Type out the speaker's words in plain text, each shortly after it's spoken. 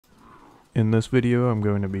In this video, I'm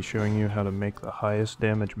going to be showing you how to make the highest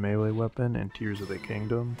damage melee weapon in Tears of the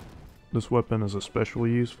Kingdom. This weapon is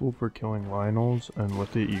especially useful for killing lynels, and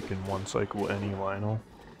with it you can one-cycle any lynel.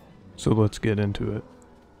 So let's get into it.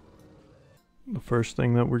 The first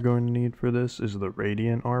thing that we're going to need for this is the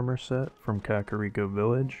Radiant armor set from Kakariko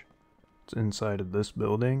Village. It's inside of this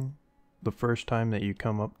building. The first time that you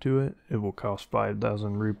come up to it, it will cost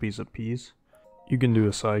 5,000 rupees a piece. You can do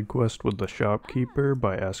a side quest with the shopkeeper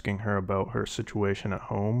by asking her about her situation at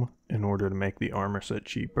home in order to make the armor set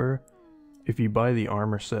cheaper. If you buy the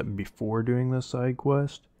armor set before doing this side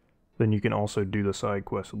quest, then you can also do the side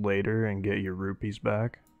quest later and get your rupees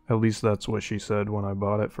back. At least that's what she said when I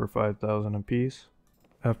bought it for 5,000 a piece.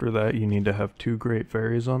 After that, you need to have 2 Great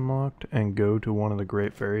Fairies unlocked and go to one of the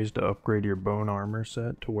Great Fairies to upgrade your bone armor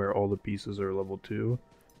set to where all the pieces are level 2.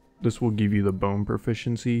 This will give you the bone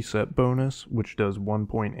proficiency set bonus, which does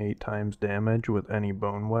 1.8 times damage with any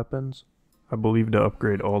bone weapons. I believe to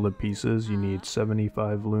upgrade all the pieces you need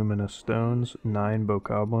 75 luminous stones, 9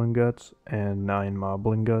 bokoblin guts, and 9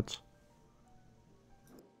 moblin guts.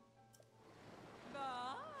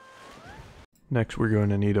 Next we're going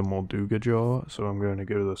to need a Molduga Jaw, so I'm going to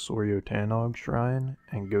go to the Soryo Tanog Shrine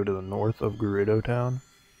and go to the north of Gerudo Town.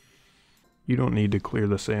 You don't need to clear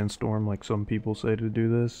the sandstorm like some people say to do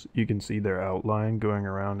this. You can see their outline going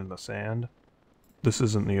around in the sand. This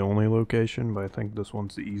isn't the only location, but I think this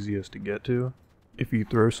one's the easiest to get to. If you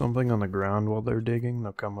throw something on the ground while they're digging,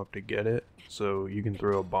 they'll come up to get it. So you can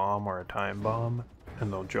throw a bomb or a time bomb,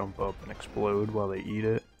 and they'll jump up and explode while they eat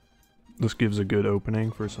it. This gives a good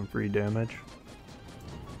opening for some free damage.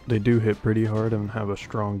 They do hit pretty hard and have a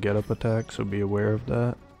strong get-up attack, so be aware of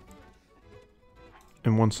that.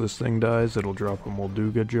 And once this thing dies, it'll drop a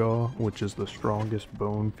Molduga Jaw, which is the strongest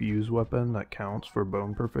bone fuse weapon that counts for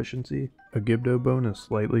bone proficiency. A Gibdo bone is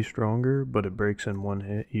slightly stronger, but it breaks in one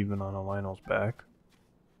hit even on a lynel's back.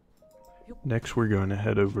 Next we're going to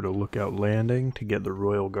head over to Lookout Landing to get the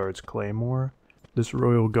Royal Guard's Claymore. This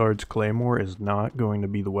Royal Guard's Claymore is not going to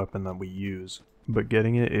be the weapon that we use, but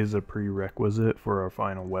getting it is a prerequisite for our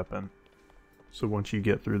final weapon. So once you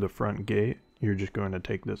get through the front gate, you're just going to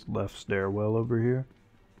take this left stairwell over here.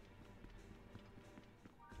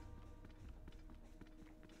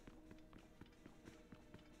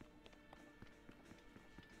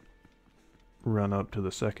 Run up to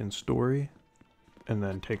the second story, and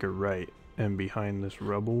then take a right, and behind this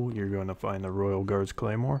rubble you're going to find the Royal Guard's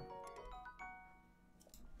Claymore.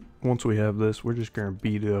 Once we have this, we're just going to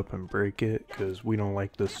beat it up and break it, because we don't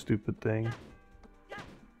like this stupid thing.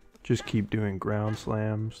 Just keep doing ground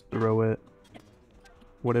slams, throw it,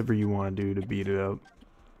 whatever you want to do to beat it up.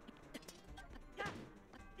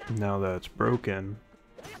 Now that it's broken,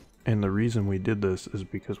 and the reason we did this is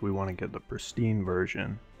because we want to get the pristine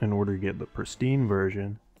version. In order to get the pristine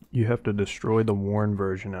version, you have to destroy the worn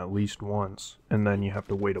version at least once, and then you have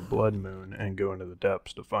to wait a blood moon and go into the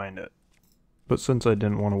depths to find it. But since I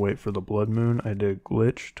didn't want to wait for the blood moon, I did a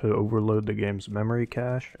glitch to overload the game's memory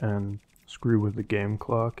cache and screw with the game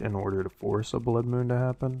clock in order to force a blood moon to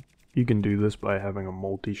happen. You can do this by having a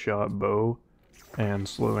multi-shot bow and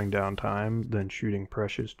slowing down time, then shooting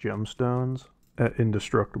precious gemstones at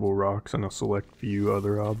indestructible rocks and a select few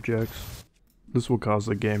other objects. This will cause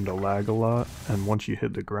the game to lag a lot, and once you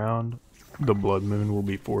hit the ground, the blood moon will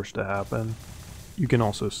be forced to happen. You can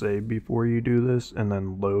also save before you do this and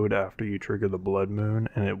then load after you trigger the blood moon,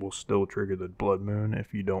 and it will still trigger the blood moon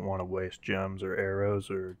if you don't want to waste gems or arrows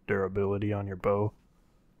or durability on your bow.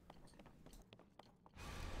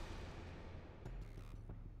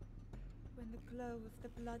 When the glow of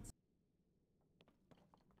the blood.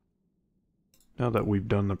 Now that we've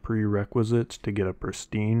done the prerequisites to get a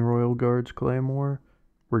pristine Royal Guard's Claymore,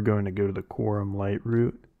 we're going to go to the Quorum Light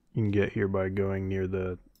route. You can get here by going near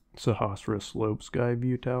the Sahasra Slope Sky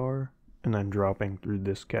View Tower, and then dropping through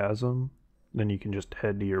this chasm. Then you can just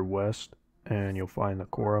head to your west, and you'll find the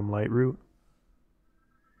Quorum Light route.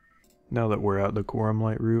 Now that we're at the Quorum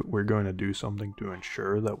Light route, we're going to do something to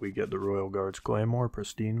ensure that we get the Royal Guard's Claymore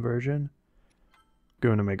pristine version.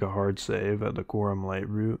 Going to make a hard save at the Quorum Light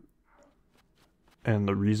route. And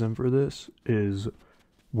the reason for this is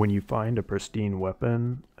when you find a pristine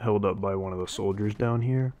weapon held up by one of the soldiers down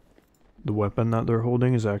here, the weapon that they're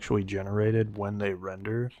holding is actually generated when they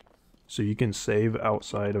render, so you can save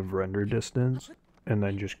outside of render distance and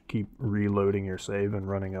then just keep reloading your save and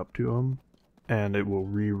running up to them, and it will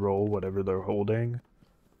re-roll whatever they're holding.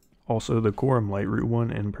 Also, the Quorum Light Route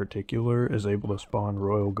one in particular is able to spawn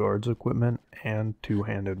Royal Guards equipment and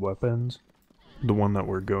two-handed weapons. The one that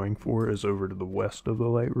we're going for is over to the west of the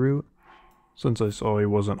Light Route. Since I saw he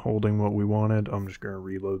wasn't holding what we wanted, I'm just going to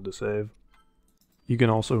reload the save. You can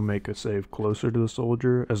also make a save closer to the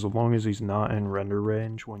soldier. As long as he's not in render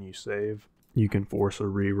range when you save, you can force a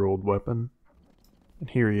re-rolled weapon. And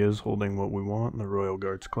here he is holding what we want, the Royal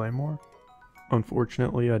Guard's Claymore.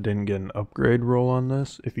 Unfortunately, I didn't get an upgrade roll on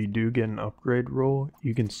this. If you do get an upgrade roll,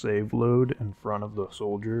 you can save load in front of the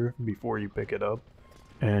soldier before you pick it up,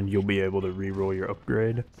 and you'll be able to re-roll your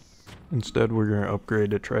upgrade. Instead, we're going to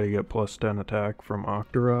upgrade to try to get plus 10 attack from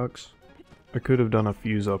Octoroks. I could have done a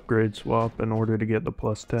fuse upgrade swap in order to get the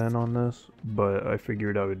plus 10 on this, but I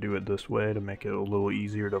figured I would do it this way to make it a little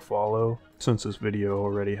easier to follow, since this video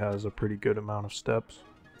already has a pretty good amount of steps.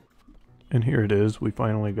 And here it is, we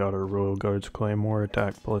finally got our Royal Guard's Claymore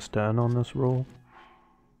attack plus 10 on this roll.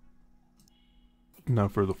 Now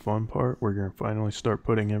for the fun part, we're going to finally start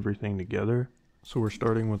putting everything together. So we're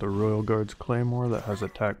starting with a Royal Guard's Claymore that has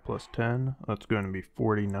attack plus 10, that's going to be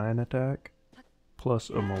 49 attack, plus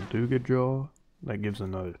a Molduga Jaw, that gives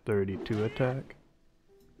another 32 attack,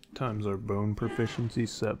 times our Bone Proficiency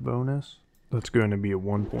set bonus, that's going to be a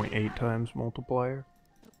 1.8 times multiplier.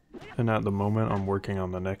 And at the moment I'm working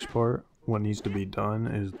on the next part. What needs to be done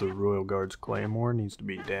is the Royal Guard's Claymore needs to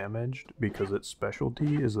be damaged because its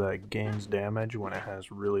specialty is that it gains damage when it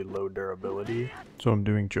has really low durability. So I'm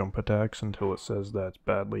doing jump attacks until it says that it's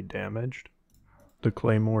badly damaged. The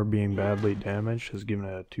Claymore being badly damaged has given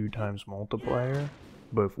it a 2 times multiplier,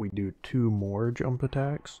 but if we do 2 more jump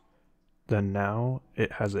attacks, then now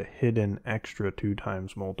it has a hidden extra 2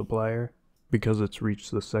 times multiplier because it's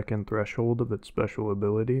reached the second threshold of its special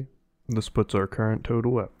ability. This puts our current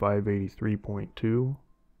total at 583.2,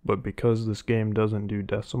 but because this game doesn't do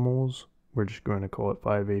decimals, we're just going to call it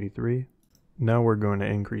 583. Now we're going to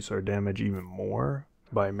increase our damage even more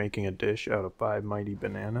by making a dish out of 5 mighty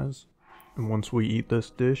bananas, and once we eat this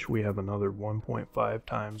dish we have another 1.5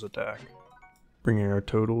 times attack, bringing our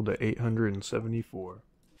total to 874.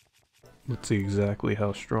 Let's see exactly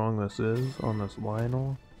how strong this is on this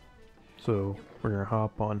Lynel. So we're going to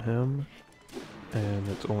hop on him, and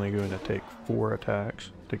it's only going to take 4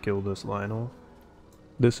 attacks to kill this Lynel.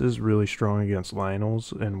 This is really strong against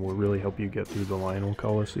Lynels and will really help you get through the Lynel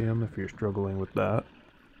Coliseum if you're struggling with that,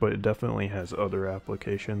 but it definitely has other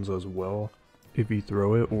applications as well. If you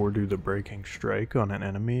throw it or do the Breaking Strike on an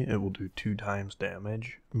enemy, it will do 2 times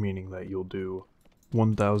damage, meaning that you'll do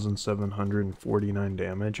 1,749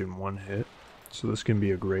 damage in one hit. So this can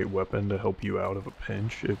be a great weapon to help you out of a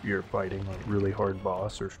pinch if you're fighting a really hard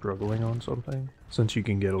boss or struggling on something, since you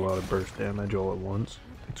can get a lot of burst damage all at once.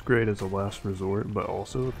 It's great as a last resort, but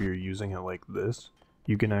also if you're using it like this,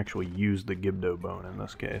 you can actually use the Gibdo Bone in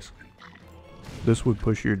this case. This would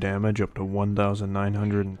push your damage up to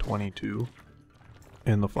 1,922.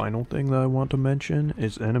 And the final thing that I want to mention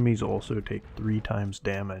is enemies also take 3 times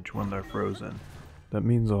damage when they're frozen. That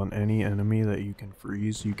means on any enemy that you can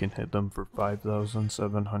freeze, you can hit them for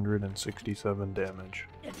 5,767 damage.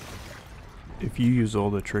 If you use all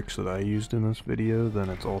the tricks that I used in this video, then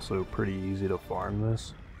it's also pretty easy to farm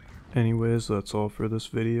this. Anyways, that's all for this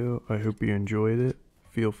video. I hope you enjoyed it.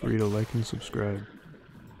 Feel free to like and subscribe.